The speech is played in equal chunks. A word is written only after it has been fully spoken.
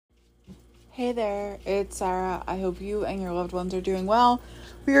Hey there, it's Sarah. I hope you and your loved ones are doing well.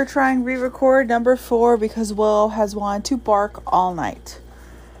 We are trying re-record number 4 because Willow has wanted to bark all night.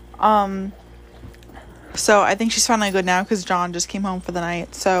 So I think she's finally good now because John just came home for the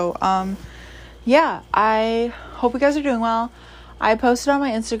night. So, yeah, I hope you guys are doing well. I posted on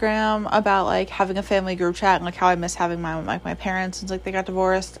my Instagram about, having a family group chat and, how I miss having my parents since, they got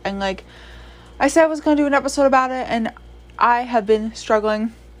divorced. And, I said I was going to do an episode about it, and I have been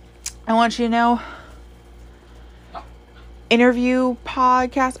struggling. I want you to know, interview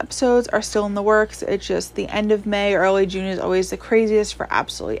podcast episodes are still in the works. It's just the end of May, early June is always the craziest for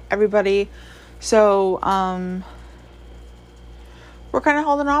absolutely everybody. So, we're kind of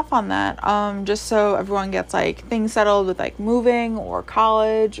holding off on that, just so everyone gets, things settled with, moving or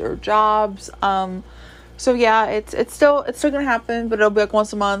college or jobs. So yeah, it's still going to happen, but it'll be,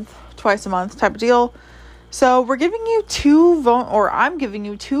 once a month, twice a month type of deal. So I'm giving you two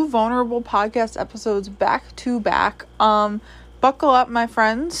vulnerable podcast episodes back to back. Buckle up, my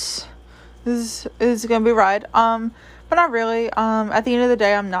friends. This is going to be a ride. But not really. At the end of the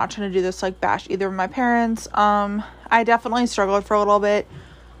day, I'm not trying to do this, bash either of my parents. I definitely struggled for a little bit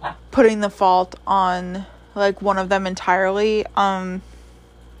putting the fault on, one of them entirely. And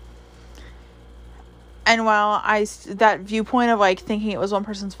while that viewpoint of, thinking it was one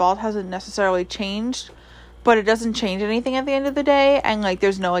person's fault hasn't necessarily changed, but it doesn't change anything at the end of the day, and,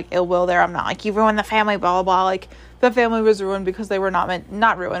 there's no, ill will there. I'm not, you ruined the family, blah, blah, blah. The family was ruined because they were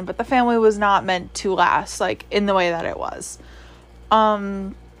not ruined, but the family was not meant to last, in the way that it was.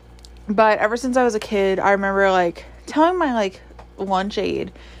 But ever since I was a kid, I remember, telling my, lunch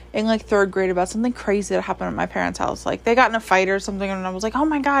aide in, 3rd grade about something crazy that happened at my parents' house. They got in a fight or something, and I was like, oh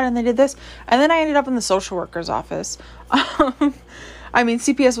my God, and they did this. And then I ended up in the social worker's office. I mean,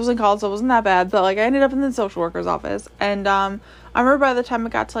 CPS wasn't called, so it wasn't that bad, but, I ended up in the social worker's office, and, I remember by the time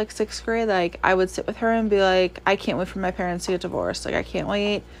it got to, 6th grade, I would sit with her and be like, I can't wait for my parents to get divorced, I can't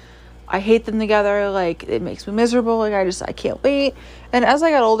wait, I hate them together, it makes me miserable, I can't wait, and as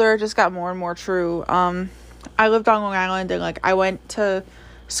I got older, it just got more and more true. I lived on Long Island, and, I went to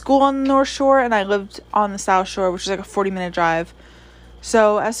school on the North Shore, and I lived on the South Shore, which is, a 40-minute drive.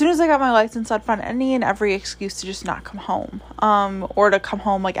 So as soon as I got my license, I'd find any and every excuse to just not come home, or to come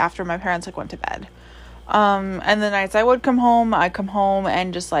home, after my parents, went to bed. And the nights I would come home, I'd come home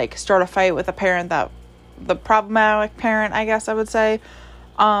and just, start a fight with the problematic parent, I guess I would say,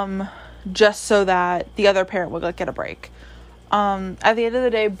 just so that the other parent would, get a break. At the end of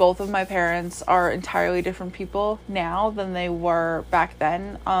the day, both of my parents are entirely different people now than they were back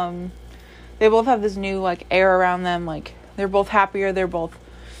then. They both have this new, air around them, they're both happier, they're both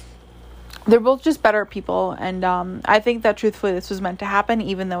just better people, and I think that truthfully this was meant to happen,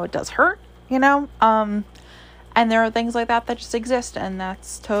 even though it does hurt, and there are things like that just exist, and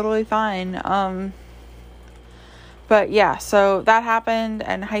that's totally fine. But yeah, so that happened,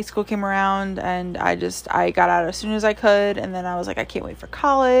 and high school came around, and I got out as soon as I could, and then I was I can't wait for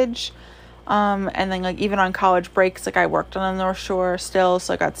college, and then even on college breaks, I worked on the North Shore still,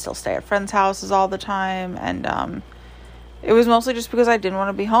 so I'd still stay at friends' houses all the time, and it was mostly just because I didn't want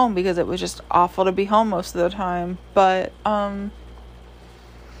to be home, because it was just awful to be home most of the time. But I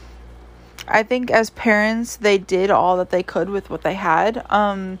think as parents, they did all that they could with what they had.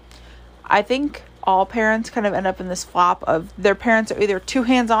 I think all parents kind of end up in this flop of their parents are either too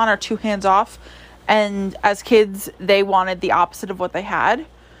hands-on or too hands-off. And as kids, they wanted the opposite of what they had.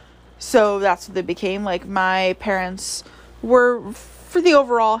 So that's what they became. My parents were, for the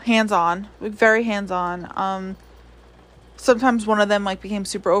overall, hands-on, very hands-on. Sometimes one of them, became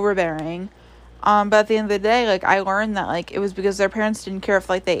super overbearing. But at the end of the day, I learned that, it was because their parents didn't care if,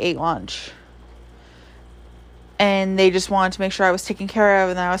 they ate lunch. And they just wanted to make sure I was taken care of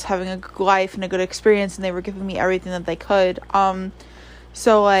and that I was having a good life and a good experience, and they were giving me everything that they could.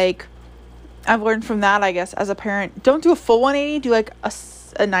 So, I've learned from that, I guess, as a parent, don't do a full 180, do,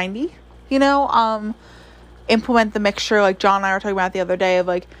 a 90, implement the mixture, John and I were talking about the other day, of,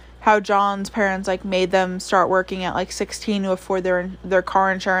 how John's parents, made them start working at, 16 to afford their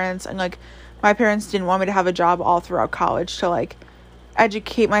car insurance. And, my parents didn't want me to have a job all throughout college to,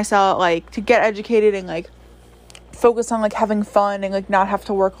 educate myself, to get educated and, focus on, having fun and, not have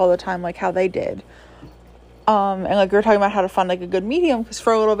to work all the time, how they did. And, we were talking about how to find, a good medium, because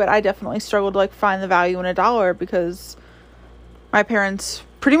for a little bit, I definitely struggled to, find the value in $1, because my parents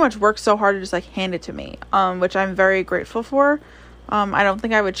pretty much worked so hard to just, hand it to me, which I'm very grateful for. I don't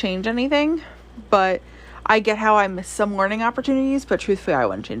think I would change anything, but I get how I miss some learning opportunities, but truthfully, I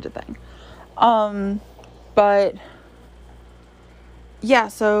wouldn't change a thing. But yeah,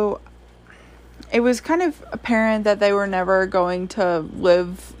 so it was kind of apparent that they were never going to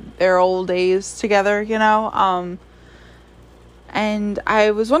live their old days together, you know? And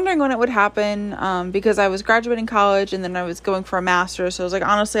I was wondering when it would happen, because I was graduating college and then I was going for a master's. So I was like,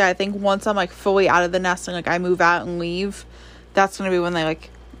 honestly, I think once I'm like fully out of the nest and like I move out and leave, that's going to be when they like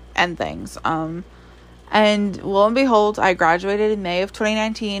end things. And lo and behold, I graduated in May of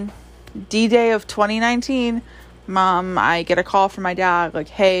 2019, D-Day of 2019. I get a call from my dad, like,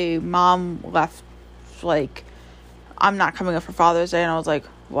 hey, mom left, like, I'm not coming up for Father's Day. And I was like,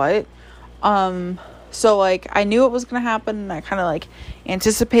 what? So, like, I knew it was going to happen, and I kind of, like,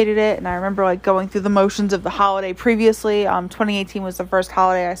 anticipated it, and I remember, like, going through the motions of the holiday previously. 2018 was the first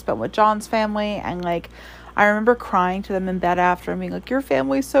holiday I spent with John's family, and, like, I remember crying to them in bed after and being like, your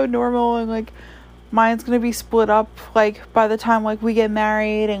family's so normal, and, like, mine's going to be split up, like, by the time, like, we get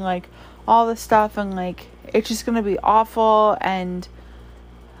married, and, like, all this stuff, and, like, it's just going to be awful, and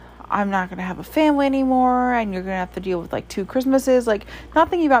I'm not going to have a family anymore, and you're going to have to deal with, like, 2 Christmases, like, not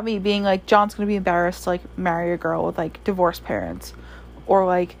thinking about me being, like, John's going to be embarrassed to, like, marry a girl with, like, divorced parents, or,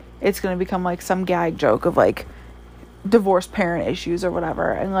 like, it's going to become, like, some gag joke of, like, divorced parent issues or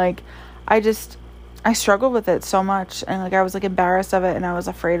whatever, and, like, I struggled with it so much, and, like, I was, like, embarrassed of it, and I was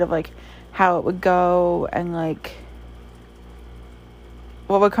afraid of, like, how it would go, and, like,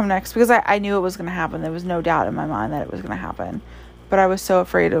 what would come next, because I knew it was going to happen. There was no doubt in my mind that it was going to happen, but I was so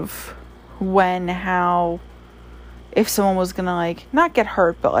afraid of when, how, if someone was going to, like, not get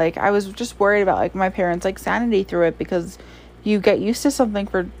hurt, but, like, I was just worried about, like, my parents' like, sanity through it, because you get used to something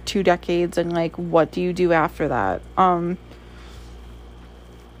for 2 decades, and, like, what do you do after that?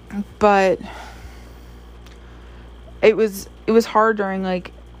 But it was hard during,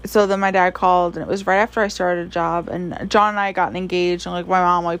 like, so then my dad called, and it was right after I started a job, and John and I got engaged, and, like, my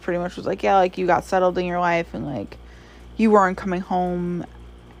mom, like, pretty much was like, yeah, like, you got settled in your life, and, like, you weren't coming home,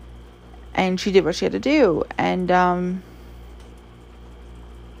 and she did what she had to do, and,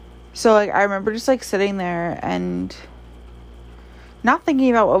 so, like, I remember just, like, sitting there, and not thinking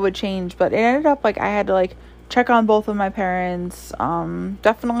about what would change, but it ended up, like, I had to, like, check on both of my parents,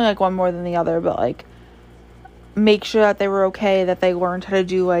 definitely, like, one more than the other, but, like, make sure that they were okay, that they learned how to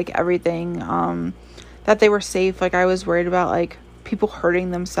do, like, everything, that they were safe. Like, I was worried about, like, people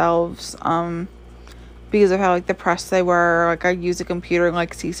hurting themselves, because of how, like, depressed they were. Like, I'd use a computer and,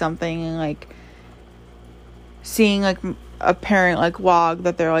 like, see something, and, like, seeing, like, a parent, like, log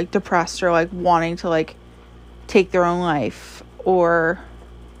that they're, like, depressed, or, like, wanting to, like, take their own life, or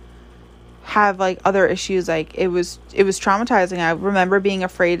have, like, other issues. Like, it was traumatizing. I remember being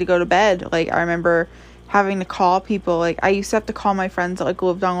afraid to go to bed. Like, I remember having to call people. Like, I used to have to call my friends that, like,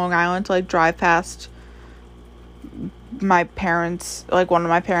 lived on Long Island to, like, drive past my parents, like, one of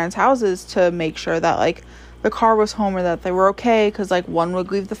my parents' houses, to make sure that, like, the car was home, or that they were okay, because, like, one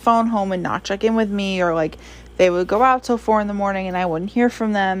would leave the phone home and not check in with me, or, like, they would go out till 4 a.m. and I wouldn't hear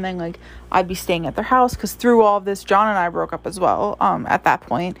from them, and, like, I'd be staying at their house, because through all of this, John and I broke up as well, at that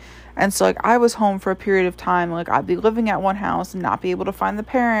point, and so, like, I was home for a period of time. Like, I'd be living at one house and not be able to find the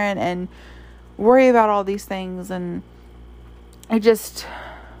parent, and worry about all these things, and I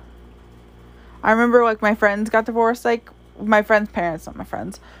remember, like, my friends got divorced, like, my friends' parents, not my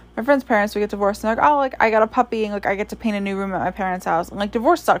friends, would get divorced, and they're like, oh, like, I got a puppy, and, like, I get to paint a new room at my parents' house, and, like,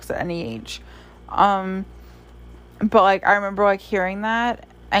 divorce sucks at any age, but, like, I remember, like, hearing that,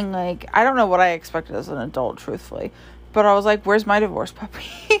 and, like, I don't know what I expected as an adult, truthfully, but I was like, where's my divorce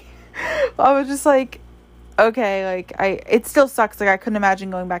puppy? I was just like, okay, like, it still sucks. Like, I couldn't imagine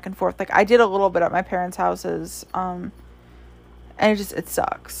going back and forth. Like, I did a little bit at my parents' houses, and it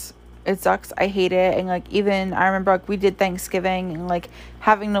sucks. It sucks. I hate it. And, like, even, I remember, like, we did Thanksgiving, and, like,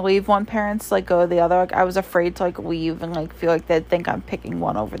 having to leave one parent to, like, go to the other. Like, I was afraid to, like, leave and, like, feel like they'd think I'm picking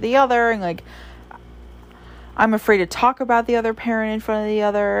one over the other, and, like, I'm afraid to talk about the other parent in front of the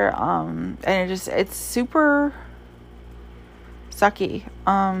other, and it's super sucky.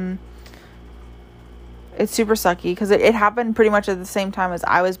 It's super sucky, because it happened pretty much at the same time as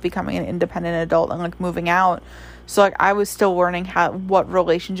I was becoming an independent adult and, like, moving out. So, like, I was still learning what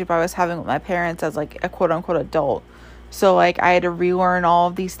relationship I was having with my parents as, like, a quote-unquote adult. So, like, I had to relearn all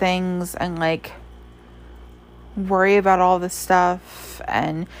of these things and, like, worry about all this stuff.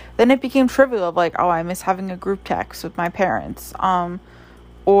 And then it became trivial of, like, oh, I miss having a group text with my parents.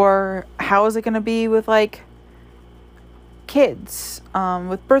 Or how is it going to be with, like, kids,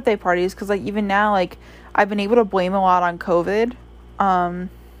 with birthday parties? Because, like, even now, like, I've been able to blame a lot on COVID,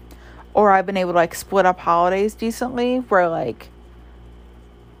 or I've been able to, like, split up holidays decently, where, like,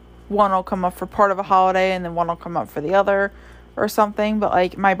 one will come up for part of a holiday and then one will come up for the other, or something, but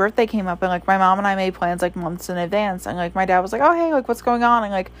like my birthday came up and like my mom and I made plans like months in advance, and like my dad was like, oh hey, like what's going on?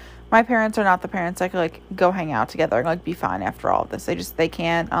 And like my parents are not the parents that could like go hang out together and like be fine after all of this. They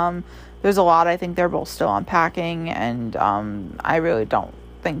can't. There's a lot I think they're both still unpacking, and I really don't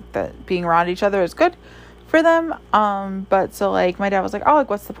think that being around each other is good for them. But so like my dad was like, oh, like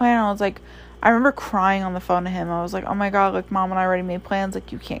what's the plan? And I was like, I remember crying on the phone to him. I was like, oh my god, like mom and I already made plans,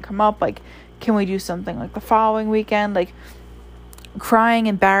 like you can't come up, like can we do something like the following weekend? Like crying,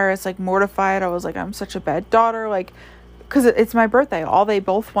 embarrassed, like mortified. I was like, I'm such a bad daughter, like because it's my birthday. All they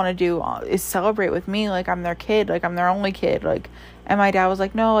both want to do is celebrate with me, like I'm their kid, like I'm their only kid, like. And my dad was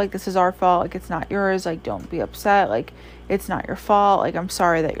like, no, like this is our fault, like it's not yours, like don't be upset, like it's not your fault, like I'm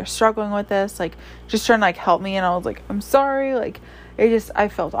sorry that you're struggling with this, like just trying to like help me. And I was like, I'm sorry, like I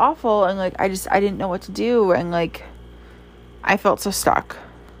felt awful, and like I didn't know what to do, and like I felt so stuck.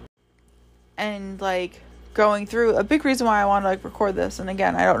 And like going through a big reason why I want to like record this, and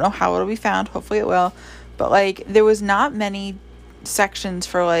again I don't know how it'll be found, hopefully it will, but like there was not many sections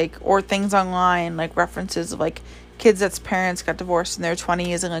for like, or things online like references of like kids that's parents got divorced in their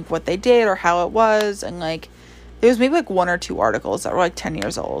 20s and like what they did or how it was, and like there was maybe like 1 or 2 articles that were like 10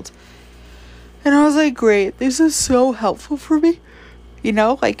 years old, and I was like, great, this is so helpful for me, you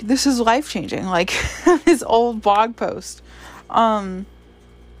know, like this is life-changing, like this old blog post. But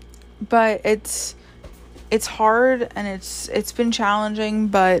it's hard, and it's been challenging,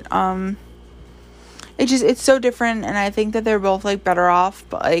 but it's so different, and I think that they're both like better off,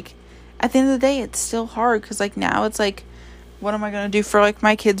 but like at the end of the day it's still hard, because like now it's like, what am I gonna do for like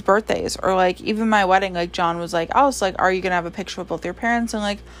my kids' birthdays, or like even my wedding? Like John was like, oh, it's like, are you gonna have a picture with both your parents? And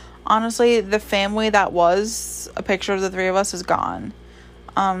like honestly, the family that was a picture of the 3 of us is gone.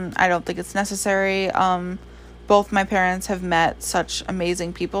 I don't think it's necessary. Both my parents have met such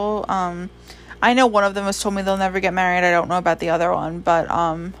amazing people. I know one of them has told me they'll never get married. I don't know about the other one, but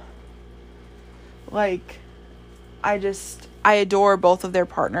like I adore both of their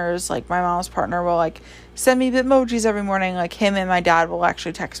partners. Like my mom's partner will like send me emojis every morning. Like him and my dad will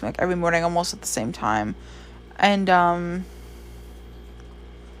actually text me like every morning almost at the same time. And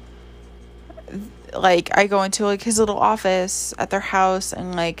like I go into like his little office at their house,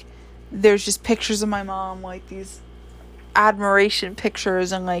 and like there's just pictures of my mom, like these admiration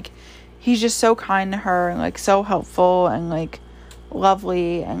pictures, and like he's just so kind to her, and like so helpful, and like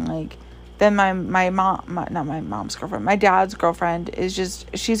lovely. And like then not my mom's girlfriend, my dad's girlfriend is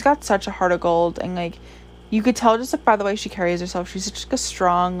just, she's got such a heart of gold, and like you could tell just like by the way she carries herself, she's such like a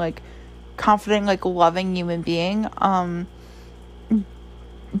strong, like confident, like loving human being.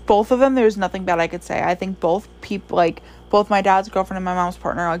 Both of them, there's nothing bad I could say. I think both people, like both my dad's girlfriend and my mom's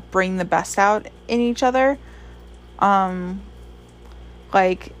partner, like bring the best out in each other.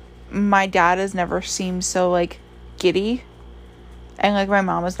 Like my dad has never seemed so like giddy, and like my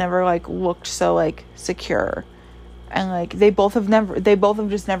mom has never like looked so like secure, and like they both have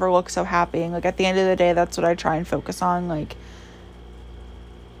just never looked so happy. And like at the end of the day, that's what I try and focus on. Like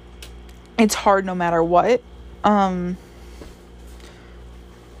it's hard no matter what,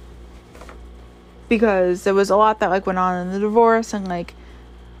 because there was a lot that like went on in the divorce, and like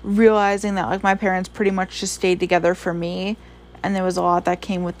realizing that like my parents pretty much just stayed together for me, and there was a lot that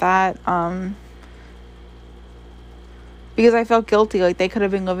came with that, because I felt guilty, like they could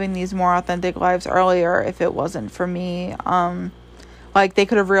have been living these more authentic lives earlier if it wasn't for me. Like they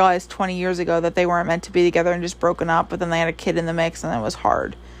could have realized 20 years ago that they weren't meant to be together and just broken up, but then they had a kid in the mix, and it was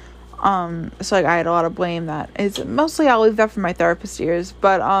hard. So like I had a lot of blame. That is mostly, I'll leave that for my therapist ears,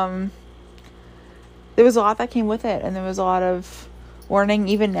 but there was a lot that came with it, and there was a lot of learning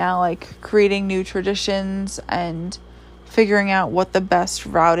even now, like creating new traditions and figuring out what the best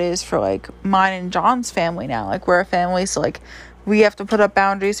route is for like mine and John's family now. Like we're a family, so like we have to put up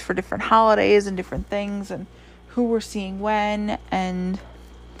boundaries for different holidays and different things, and who we're seeing when, and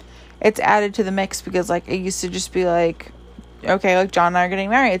it's added to the mix, because like it used to just be like, okay, like John and I are getting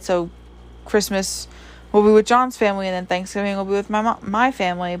married, so Christmas will be with John's family, and then Thanksgiving will be with my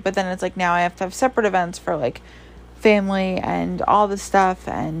family. But then it's like now I have to have separate events for like family and all this stuff,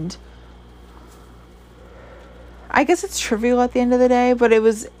 and I guess it's trivial at the end of the day, but it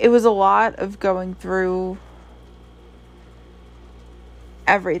was a lot of going through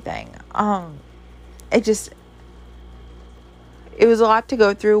everything. It was a lot to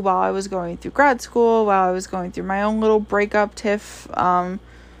go through while I was going through grad school, while I was going through my own little breakup tiff, while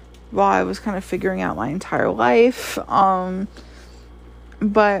I was kind of figuring out my entire life. But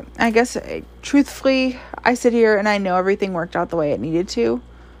I guess truthfully, I sit here and I know everything worked out the way it needed to.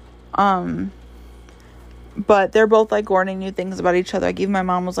 But they're both, like, learning new things about each other. Like, even my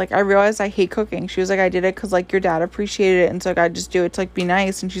mom was like, I realized I hate cooking. She was like, I did it because, like, your dad appreciated it, and so, like, I just do it to, like, be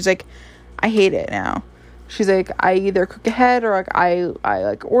nice. And she's like, I hate it now. She's like, I either cook ahead or, like, I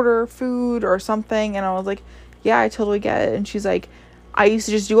like, order food or something. And I was like, yeah, I totally get it. And she's like, I used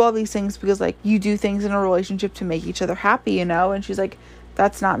to just do all these things because, like, you do things in a relationship to make each other happy, you know? And she's like,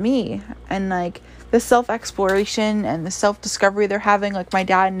 that's not me. And, like, the self-exploration and the self-discovery they're having, like, my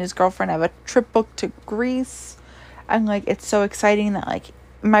dad and his girlfriend have a trip booked to Greece. And, like, it's so exciting that, like,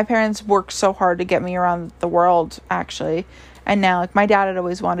 my parents worked so hard to get me around the world, actually. And now, like, my dad had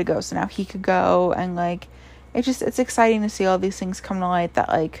always wanted to go, so now he could go. And, like, it's exciting to see all these things come to light that,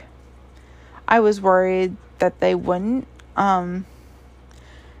 like, I was worried that they wouldn't.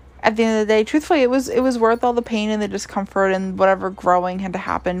 At the end of the day, truthfully, it was worth all the pain and the discomfort and whatever growing had to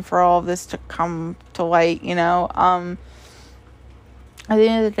happen for all of this to come to light, you know. At the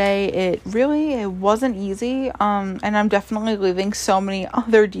end of the day, it wasn't easy. And I'm definitely leaving so many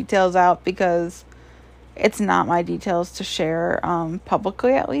other details out because it's not my details to share,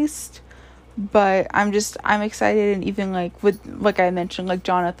 publicly at least. But I'm excited, and even, like, with, like I mentioned, like,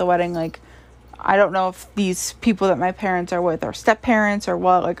 John at the wedding, like, I don't know if these people that my parents are with are step-parents or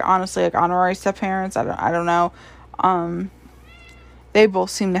what, like, honestly, like, honorary step-parents, I don't know. They both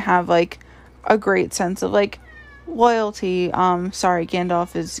seem to have, like, a great sense of, like, loyalty. Sorry,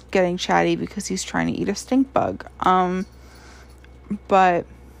 Gandalf is getting chatty because he's trying to eat a stink bug. But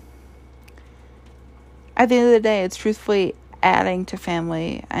at the end of the day, it's truthfully adding to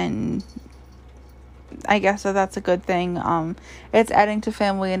family, and I guess that's a good thing. It's adding to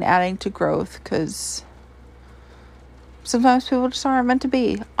family and adding to growth, because sometimes people just aren't meant to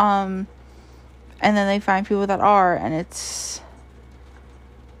be. And then they find people that are, and it's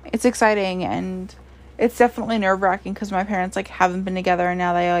exciting, and it's definitely nerve-wracking because my parents, like, haven't been together, and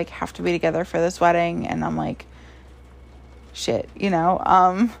now they, like, have to be together for this wedding, and I'm like, shit, you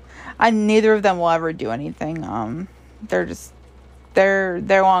know. Neither of them will ever do anything. They're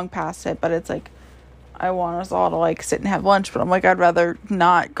long past it, but it's like, I want us all to, like, sit and have lunch, but I'm like, I'd rather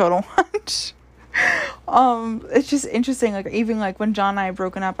not go to lunch. It's just interesting, like, even, like, when John and I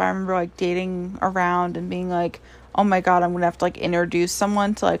broken up, I remember, like, dating around and being like, oh my god, I'm gonna have to, like, introduce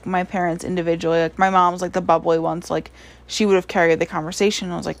someone to, like, my parents individually. Like, my mom's, like, the bubbly one, so, like, she would have carried the conversation,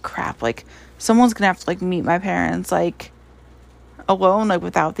 and I was like, crap, like, someone's gonna have to, like, meet my parents, like, alone, like,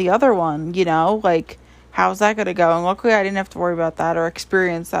 without the other one, you know, like, how's that gonna go? And luckily I didn't have to worry about that or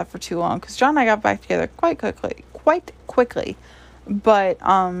experience that for too long, because John and I got back together quite quickly. But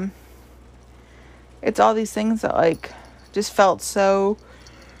it's all these things that, like, just felt so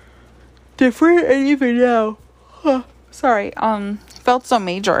different, and even now, felt so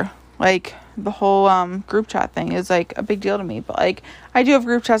major. Like, the whole group chat thing is, like, a big deal to me. But, like, I do have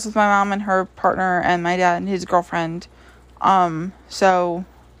group chats with my mom and her partner and my dad and his girlfriend. So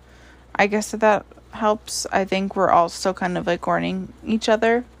I guess that helps. I think we're all still kind of, like, learning each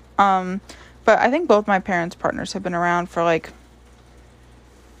other. But I think both my parents' partners have been around for, like,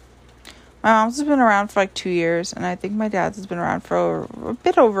 my mom's has been around for, like, 2 years, and I think my dad's has been around for a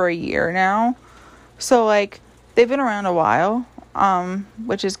bit over a year now. So, like, they've been around a while,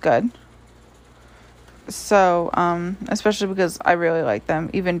 which is good. So, especially because I really like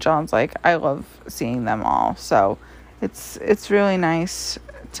them. Even John's like, I love seeing them all. So, it's really nice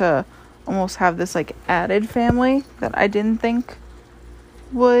to almost have this, like, added family that I didn't think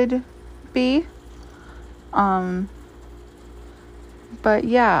would be. But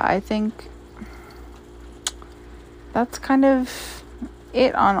yeah, I think that's kind of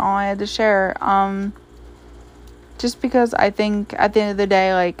it on all I had to share. Just because I think at the end of the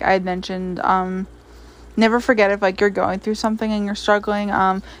day, like I had mentioned, never forget if, like, you're going through something and you're struggling.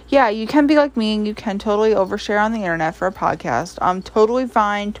 Yeah, you can be like me and you can totally overshare on the internet for a podcast. Totally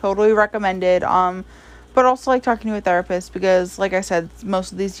fine, totally recommended. But also, like, talking to a therapist, because, like I said,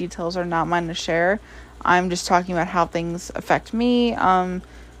 most of these details are not mine to share. I'm just talking about how things affect me. And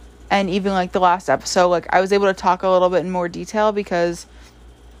even, like, the last episode, like, I was able to talk a little bit in more detail because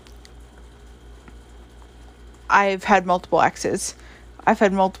I've had multiple exes.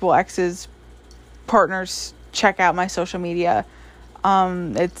 Partners check out my social media.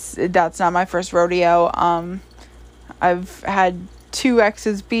 That's not my first rodeo. I've had 2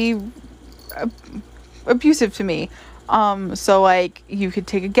 exes be abusive to me. So, like, you could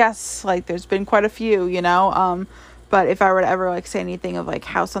take a guess, like, there's been quite a few, you know, but if I were to ever, like, say anything of, like,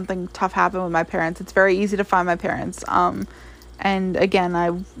 how something tough happened with my parents, it's very easy to find my parents. And again, I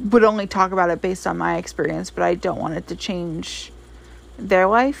would only talk about it based on my experience, but I don't want it to change their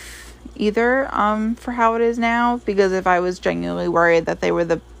life either, for how it is now, because if I was genuinely worried that they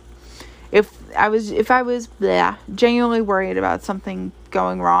were if if I was genuinely worried about something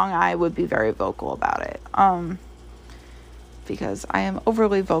going wrong, I would be very vocal about it. Because I am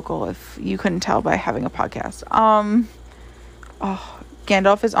overly vocal, if you couldn't tell by having a podcast.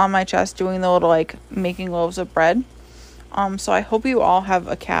 Gandalf is on my chest doing the little, like, making loaves of bread. So I hope you all have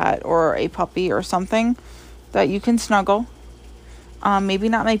a cat or a puppy or something that you can snuggle. Maybe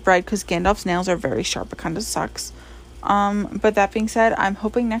not make bread, because Gandalf's nails are very sharp. It kind of sucks. But that being said, I'm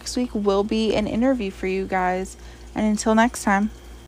hoping next week will be an interview for you guys. And until next time.